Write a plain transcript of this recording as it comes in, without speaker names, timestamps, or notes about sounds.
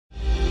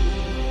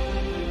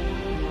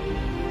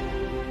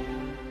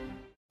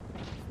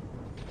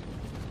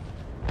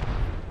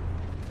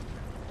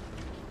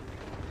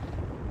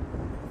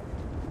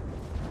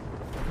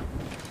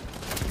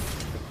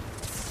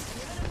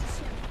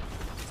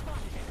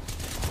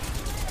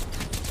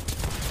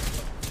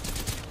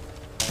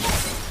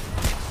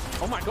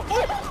Oh my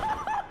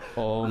god.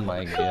 Oh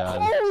my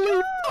god.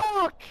 Holy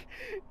fuck!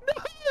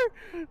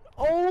 No!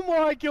 Oh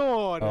my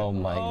god! Oh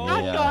my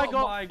That guy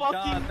god. got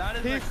fucking that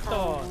is pissed a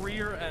on.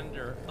 career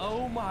ender.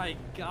 Oh my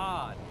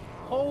god.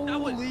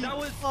 Holy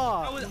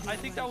fuck! I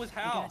think that was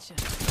how.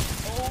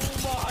 Oh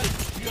my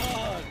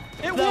god.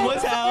 It That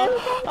was how.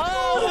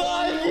 Oh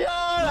my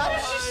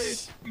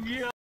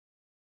god.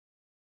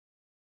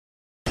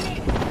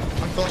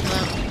 I'm talking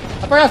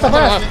out. Upper left, upper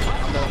left.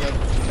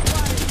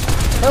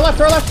 Turn left,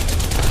 turn left.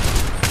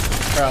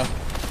 Bro.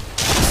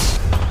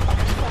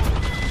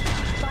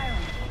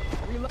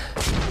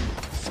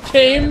 This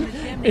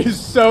game is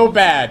so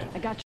bad. I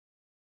got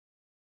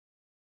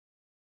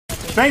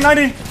Bang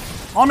 90!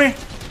 On me!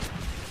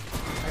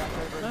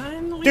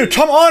 Dude,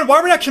 come on! Why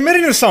are we not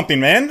committing to something,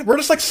 man? We're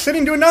just like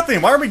sitting doing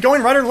nothing. Why are we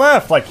going right or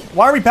left? Like,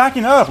 why are we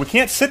backing up? We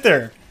can't sit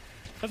there.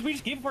 Because we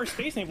just gave up our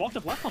space and he walked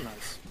up left on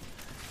us.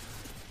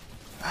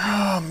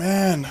 Oh,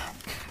 man.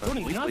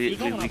 We got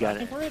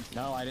it.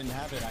 No, I didn't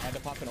have it. I had to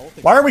pop an ult.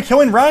 Why are we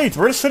killing right?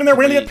 We're just sitting there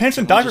waiting to get pinched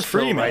and die for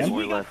free, We man.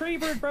 got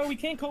Kraybird, bro. We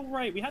can't go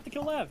right. We have to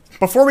kill left.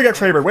 Before we got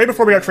Kraybird. Way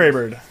before we got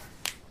Kraybird.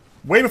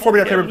 Way before we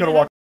got Kraybird, we could have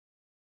walked.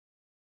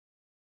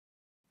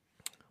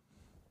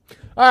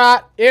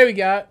 Alright, here we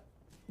go.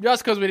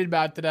 Just because we did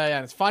bad today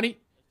and it's funny.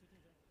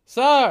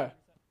 So.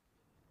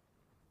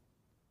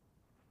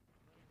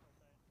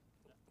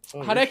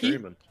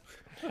 Hardecki.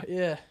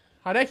 Yeah.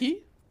 Hardecki.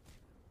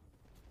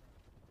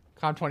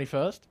 Climb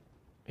 21st.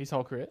 His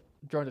whole career.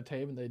 Joined the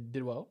team and they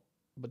did well.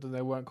 But then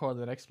they weren't called in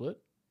the next split.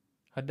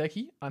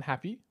 Hardecki,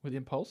 unhappy with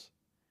Impulse.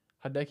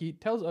 Hardecki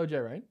tells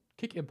OJ Rain,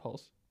 kick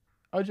Impulse.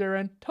 OJ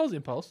Rain tells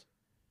Impulse.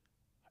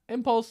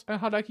 Impulse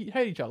and Hardecki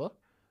hate each other.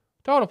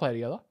 Don't want to play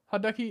together.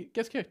 Hardecki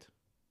gets kicked.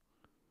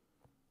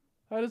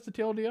 That is the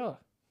TLDR.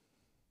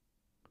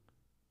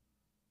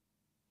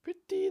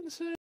 Pretty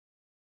insane.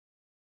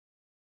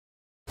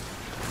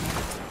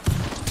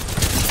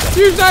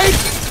 Tuesday!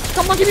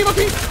 Come on, give me my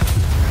key!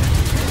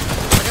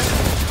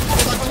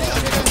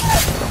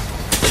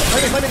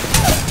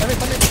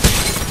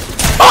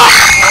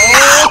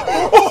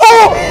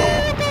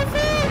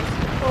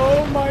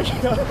 Oh my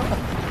god.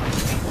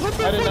 What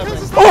the fuck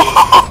is this?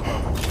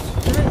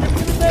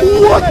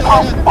 What the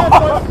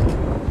fuck?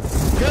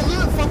 Get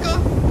lit, fucker!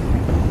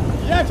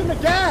 Yeah, it's in the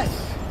gas!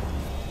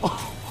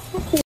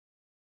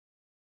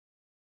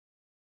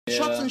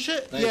 Shots and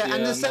shit? Nice, yeah, and then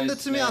yeah, send nice, it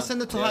to me, yeah. I'll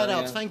send it to Yeah,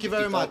 Hideout. yeah. Thank you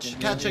very Keep much.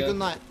 talking, Catch you, yeah. good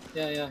night.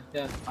 Yeah.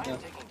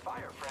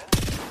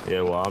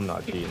 Yeah, well, I'm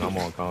not cheating. I'm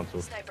on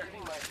console.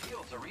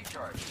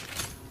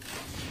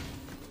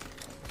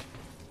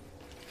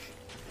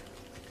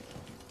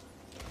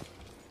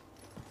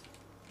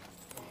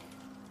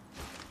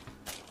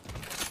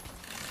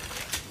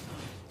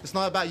 It's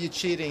not about you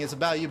cheating, it's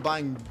about you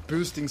buying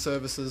boosting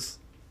services.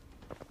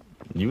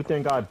 You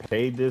think I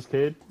paid this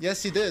kid?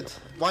 Yes, you did.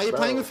 Why are you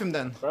playing with him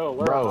then? Bro,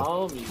 we're Bro.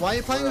 homies. Why are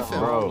you playing with him?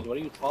 Bro. What are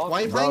you talking Why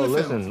are you about? playing Bro,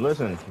 with him?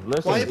 listen.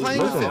 Why are you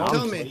playing with him? I'm-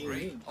 Tell What me. do you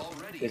mean?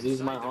 Because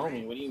he's my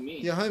homie. What do you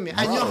mean? You're homie.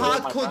 And you're Bro.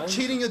 hardcore My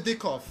cheating your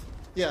dick off.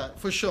 Yeah,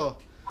 for sure.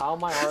 How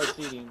am I hard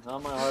cheating? How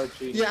am I hard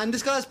cheating? Yeah, and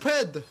this guy's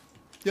pred.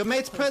 Your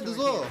mate's pred as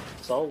well.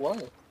 So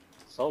what?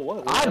 So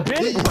what? I've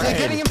been You're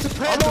getting him to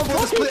pred I'm on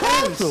before the fucking split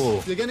ends.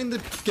 console. You're getting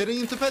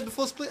him to pred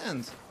before split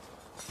ends.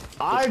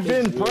 I've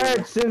been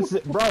pred since,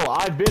 bro.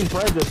 I've been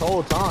pred this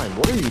whole time.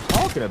 What are you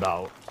talking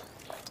about?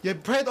 You're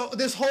pred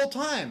this whole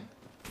time.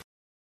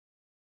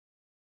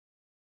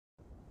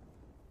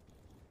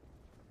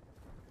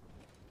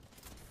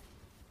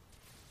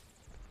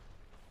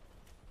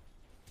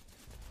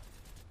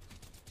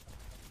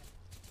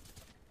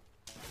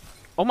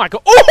 Oh my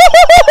god. Oh!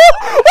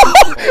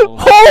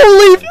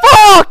 Holy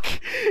fuck!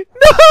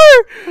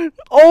 No!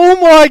 Oh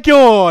my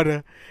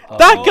god!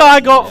 That guy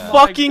got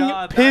fucking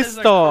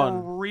pissed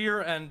on.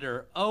 Career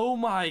ender. Oh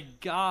my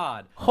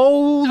god.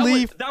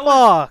 Holy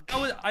fuck!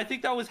 I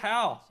think that was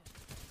how.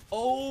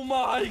 Oh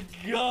my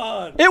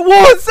god. It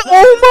was!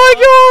 Oh my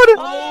god!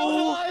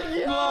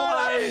 Oh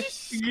my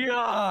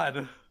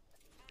god.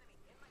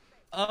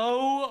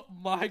 Oh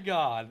my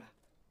god.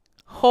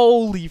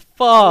 Holy Oh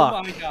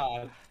fuck! my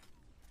god.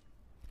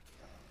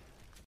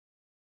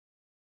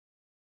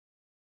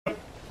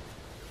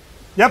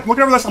 Yep, I'm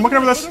looking over this. I'm looking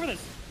over this. Look over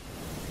this.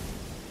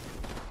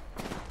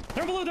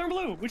 They're in blue, they're in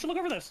blue. We should look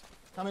over this.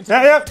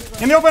 Yeah,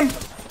 in the open.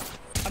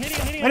 I'm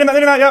hitting, Hit him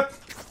out, yep.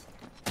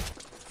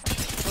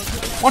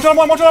 One shot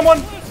on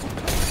one.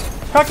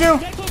 Crack you.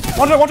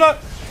 One shot.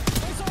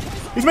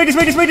 He's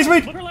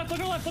weak. Look her left, look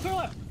her left, look her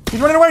left.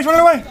 He's running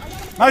away.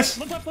 Nice.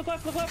 Look left, look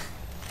left, look left.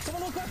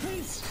 Someone look left,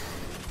 please.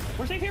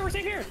 We're safe here,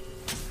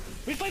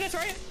 We play this,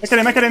 right?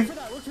 Make it in. Look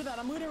for that.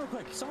 I'm moving real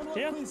quick. Someone look,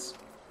 please.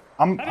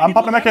 I'm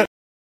popping a mech hit.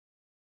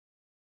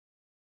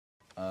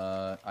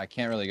 I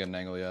can't really get an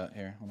angle yet.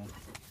 Here, hold on.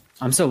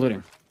 I'm still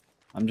looting.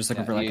 I'm just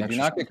looking for like Do extra.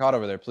 not get caught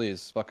over there,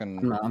 please.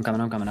 Fucking. No, I'm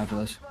coming after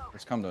this.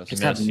 Just come to us.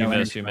 Just have no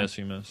energy.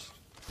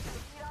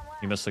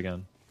 You missed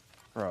again.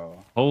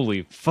 Bro.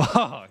 Holy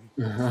fuck.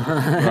 Bro,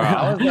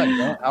 how is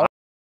that going?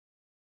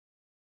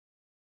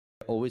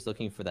 Always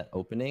looking for that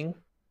opening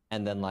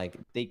and then like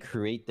they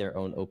create their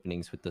own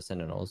openings with the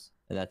Sentinels,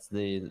 and that's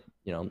the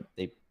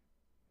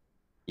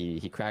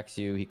he cracks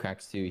you, he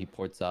cracks you, he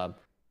ports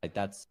up. Like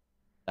that's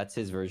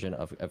his version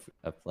of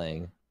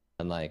playing,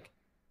 and like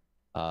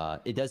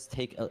it does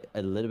take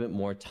a little bit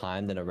more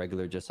time than a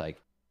regular just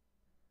like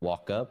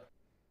walk up,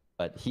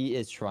 but he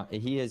is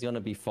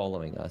gonna be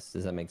following us.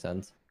 Does that make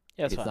sense?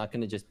 Yeah, it's not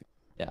gonna just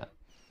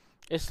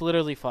It's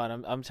literally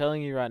fine. I'm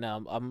telling you right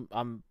now.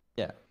 I'm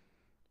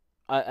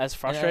as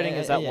frustrating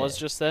as that was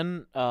just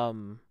then.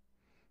 I'm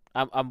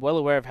well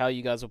aware of how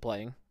you guys were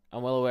playing.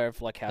 I'm well aware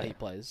of like how he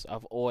plays.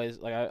 I've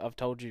always I've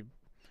told you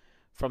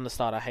from the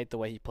start I hate the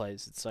way he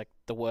plays. It's like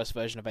the worst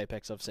version of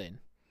Apex I've seen.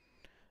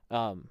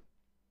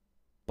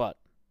 But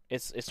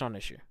it's not an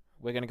issue.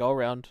 We're gonna go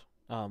around.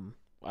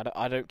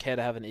 I don't care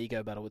to have an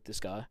ego battle with this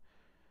guy.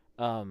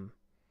 And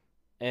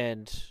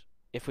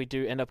if we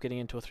do end up getting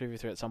into a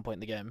 3v3 at some point in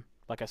the game,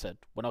 like I said,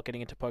 we're not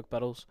getting into poke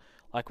battles.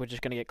 Like we're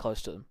just gonna get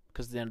close to them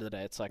because at the end of the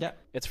day, it's like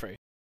it's free.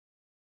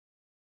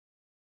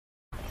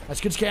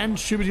 That's good scan.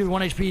 Shooby with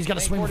 1 HP. He's got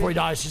to swing before he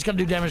dies. He's got to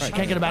do damage. He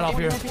can't get a bat off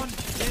here.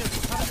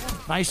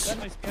 Nice.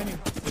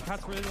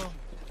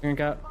 Green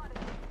cat.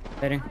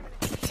 Waiting.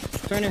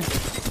 Turn in.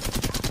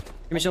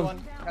 Give me shield.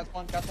 Cat's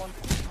one.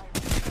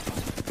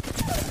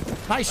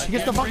 Nice. He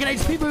gets the fucking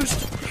HP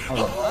boost. Oh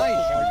my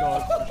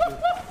god.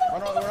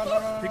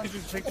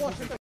 Run.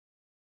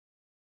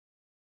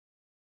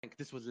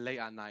 This was late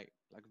at night,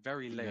 like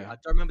very late. I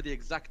don't remember the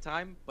exact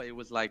time, but it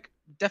was like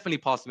definitely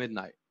past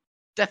midnight.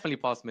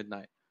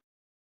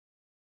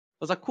 I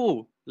was like,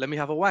 cool, let me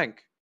have a wank.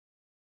 I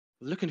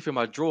was looking through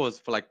my drawers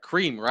for like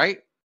cream,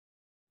 right?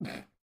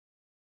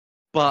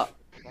 But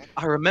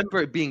I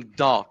remember it being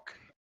dark.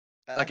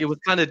 Like it was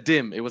kind of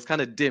dim.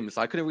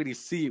 So I couldn't really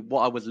see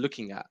what I was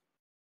looking at.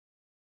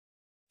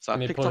 So I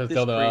picked up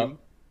this cream,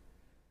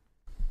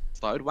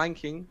 started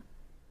wanking.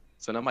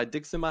 So now my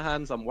dick's in my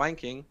hands, I'm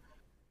wanking.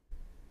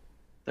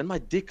 Then my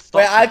dick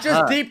starts Wait, I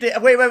just deeped it.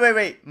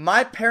 Wait.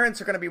 My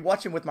parents are gonna be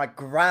watching with my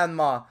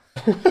grandma.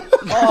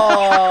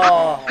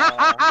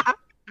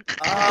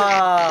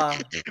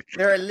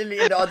 They're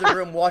literally in the other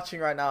room watching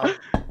right now. No!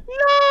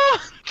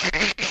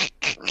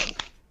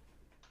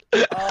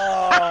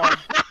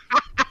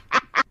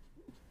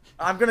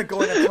 I'm gonna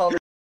go in and tell them.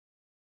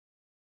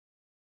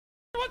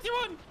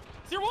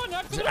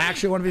 Is it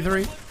actually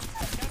 1v3?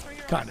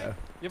 Kinda.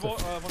 You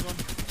have one.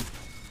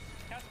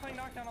 Cat's playing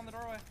knockdown on the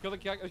doorway. Kill the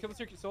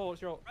circuit soul.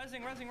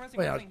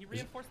 Resing. He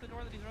reinforced the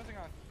door that he's resing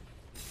on.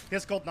 He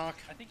has gold knock.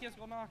 I think he has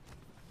gold knock.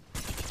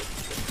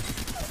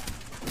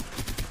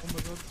 Oh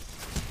my god.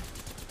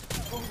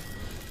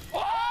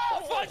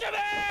 Oh, fudge him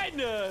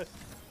in!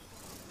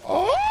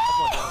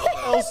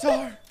 Oh!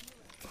 L-Star!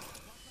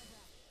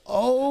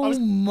 Oh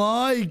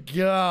my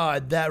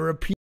god, that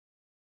repeat.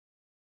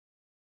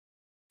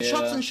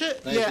 Shots and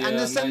shit. And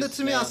then send it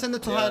to me. I'll send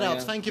it to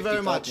Hideout. Thank you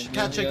very much.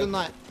 Catch a good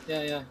night.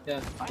 Yeah,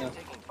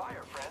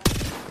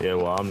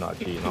 well, I'm not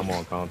cheating. I'm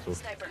on console.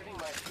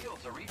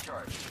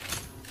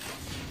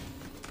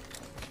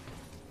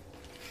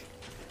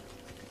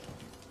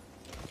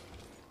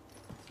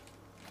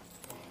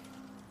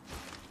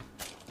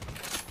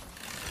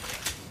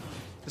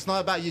 It's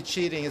not about you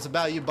cheating. It's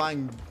about you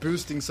buying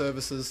boosting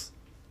services.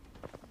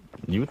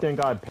 You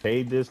think I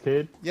paid this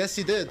kid? Yes,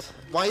 you did.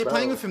 Why are you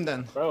playing with him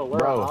then? Bro.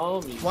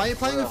 Why are you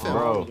playing with him?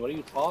 Bro. What are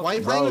you talking? Why are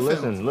you playing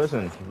with him?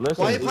 Listen.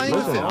 Why are you playing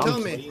with him? Tell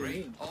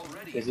me.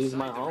 Because he's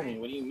my homie.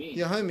 What do you mean?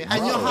 Your homie.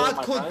 And you're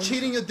hardcore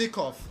cheating your dick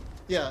off.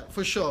 Yeah,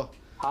 for sure.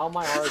 How am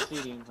I hard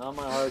cheating?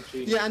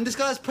 Yeah, and this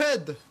guy's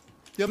pred.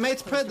 Your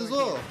mate's pred as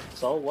well.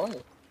 So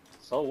what?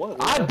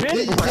 I've been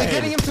You're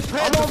getting him to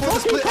pred before the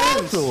split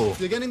ends.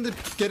 You're getting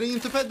him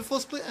to pred before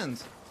split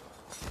ends.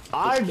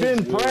 I've been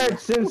pred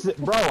since,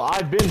 bro.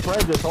 I've been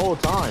pred this whole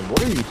time.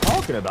 What are you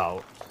talking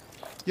about?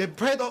 You're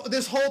pred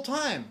this whole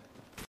time.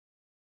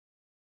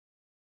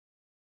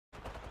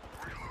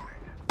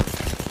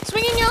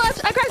 Swinging your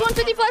left. I cracked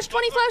 150 flash,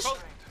 20 flash.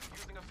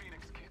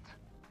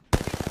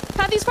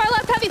 Pathy's far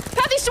left. Pathy.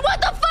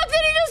 What the fuck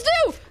did he just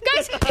do?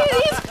 Guys,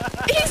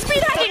 he's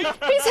speed hacking.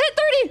 He's hit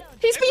 30.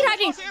 He's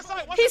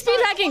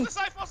speed hacking.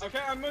 Okay,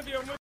 I'm with you.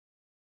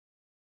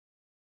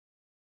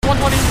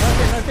 120.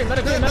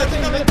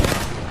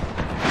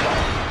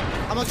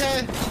 I'm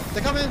okay.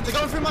 They're coming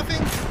through my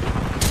thing.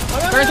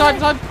 Very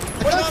side. I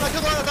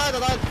killed one, I died.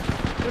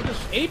 They're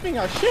just aping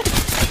our shit.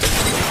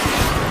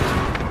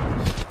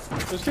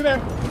 There's two there.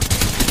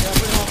 Yeah,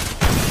 bring them all.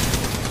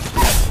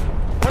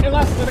 One in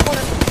last, in the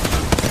corner.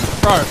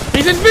 Bro,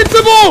 he's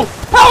invincible!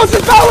 How is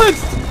this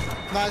balanced?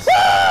 Nice.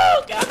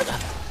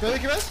 Go,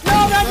 QS? No,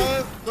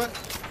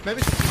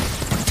 maybe.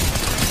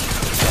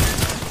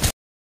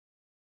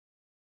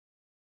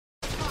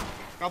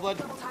 Got blood.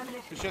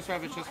 It's just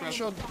rev. Other team's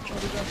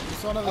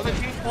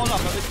pulled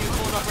up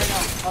right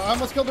now. I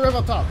almost killed the rev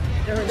up top.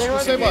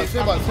 Stay by. We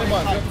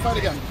have to fight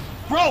again.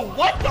 Bro,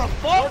 what the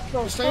fuck?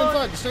 Stay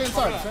inside.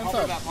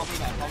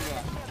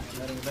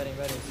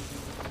 Ready.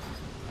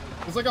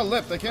 It's like a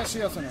lip. They can't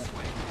see us in here.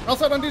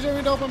 Outside on DJ,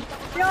 we dope him.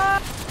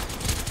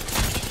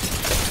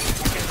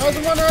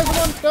 Horizon one,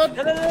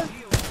 dead.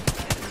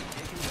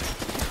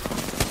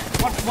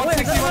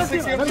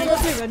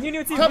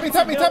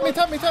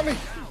 160. Tap me.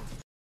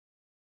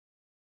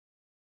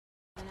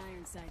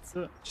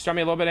 Just drop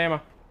me a little bit of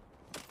ammo.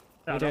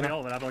 Yeah, don't be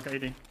all of it. I have like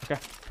 80. Okay.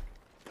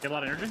 You have a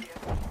lot of energy?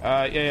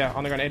 Yeah.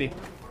 On the ground, 80. Do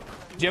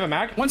you have a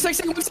mag?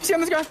 160 on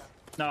this guy.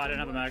 No, I didn't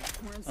have a mag.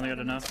 Only got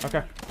enough.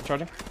 Okay,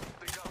 charging.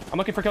 I'm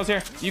looking for kills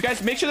here. You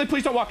guys, make sure they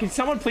please don't walk. Can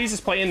someone please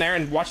just play in there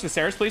and watch the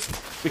stairs, please?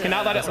 We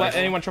cannot let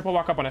anyone triple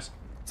walk up on us.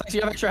 Do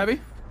you have extra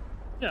heavy?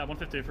 Yeah,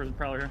 150 for the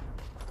prowler here.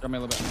 Drop me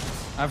a little bit.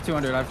 I have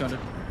 200.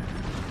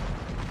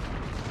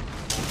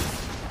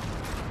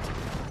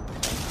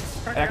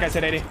 That guy's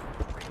hit 80.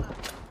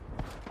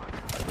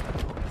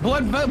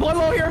 Blood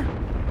low here.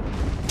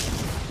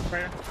 Right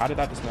here. How did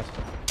that dismiss?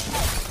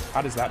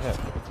 How does that hit?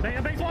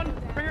 Base one.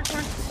 Right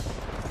here.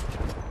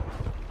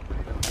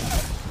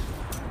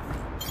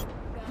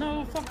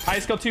 No, fuck. High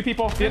skill 2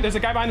 people. There's a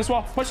guy behind this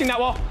wall. Pushing that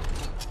wall.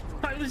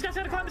 Alright, this guy's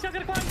gotta climb.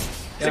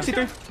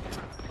 63.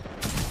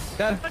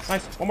 Dead.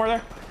 Nice. One more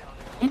there.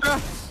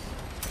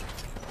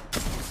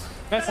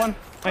 Nice. One.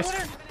 Nice.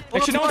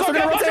 Make sure no one's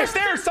looking. Watch their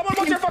stairs. Someone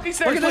watch their fucking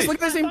stairs, please. Look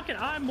at this team. Fucking,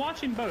 I'm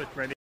watching both,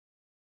 ready?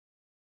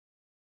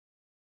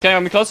 Okay,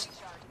 I'm close.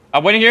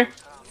 I'm waiting here.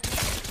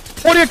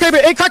 40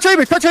 Kraber. Hey, crack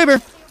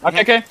Kraber.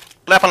 Okay.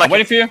 Left one, I'm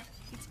waiting for you.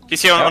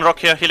 He's here on rock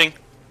here, healing.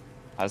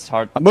 That's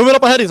hard. I'm moving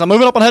up on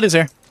headies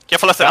here.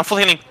 Careful, left. I'm full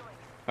healing.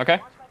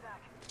 Okay.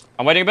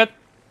 I'm waiting a bit.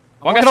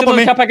 One guy's still on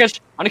the care package.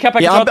 On the care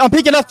package. Yeah, I'm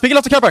peeking left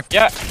the care pack.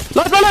 Yeah.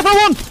 Left,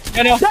 one.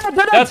 Yeah, no. Dead.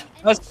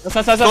 That's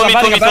nice. I'm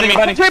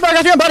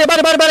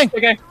batting. Batting.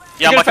 Okay.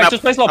 Yeah, I'm backing up.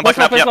 Just play slow.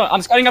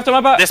 I'm scanning after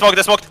my back. They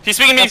smoked. He's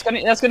swinging me.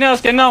 That's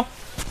good now.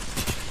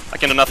 I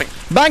can do nothing.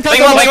 Bang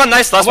one.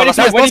 Nice. Last one. Let's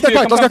go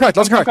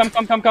crack.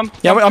 Come.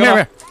 Yeah, I'm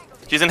here.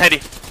 He's in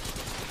heady.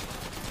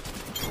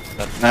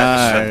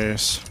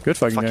 Nice. Good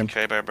fucking game.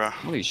 Kraber, bro.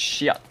 Holy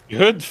shit.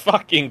 Good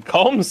fucking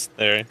comms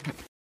there.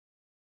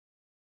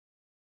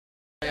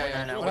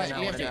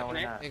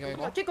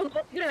 結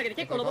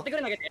構登ってく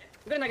る投げて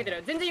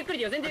全然ゆっくり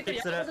でよやら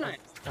せない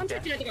パンチ打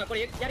ってないとかこ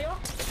れやるよ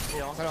いい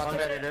よそれは止め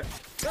られる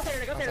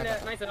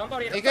ナイスワンパウ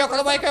ル行くよ子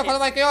供行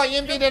くよ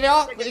EMP 入れる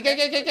よ行って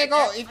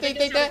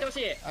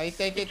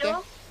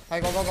は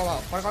いゴーこ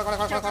れはい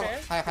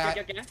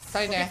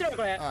2人ね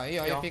いい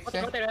よピックして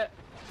やっ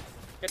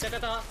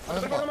た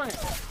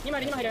2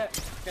枚いるやっ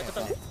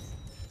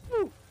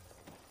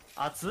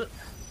た熱っ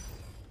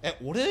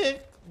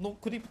俺の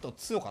クリプト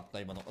強かった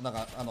今のなん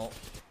か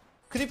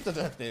クリプトじ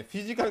ゃなくてフ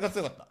ィジカルが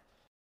強かった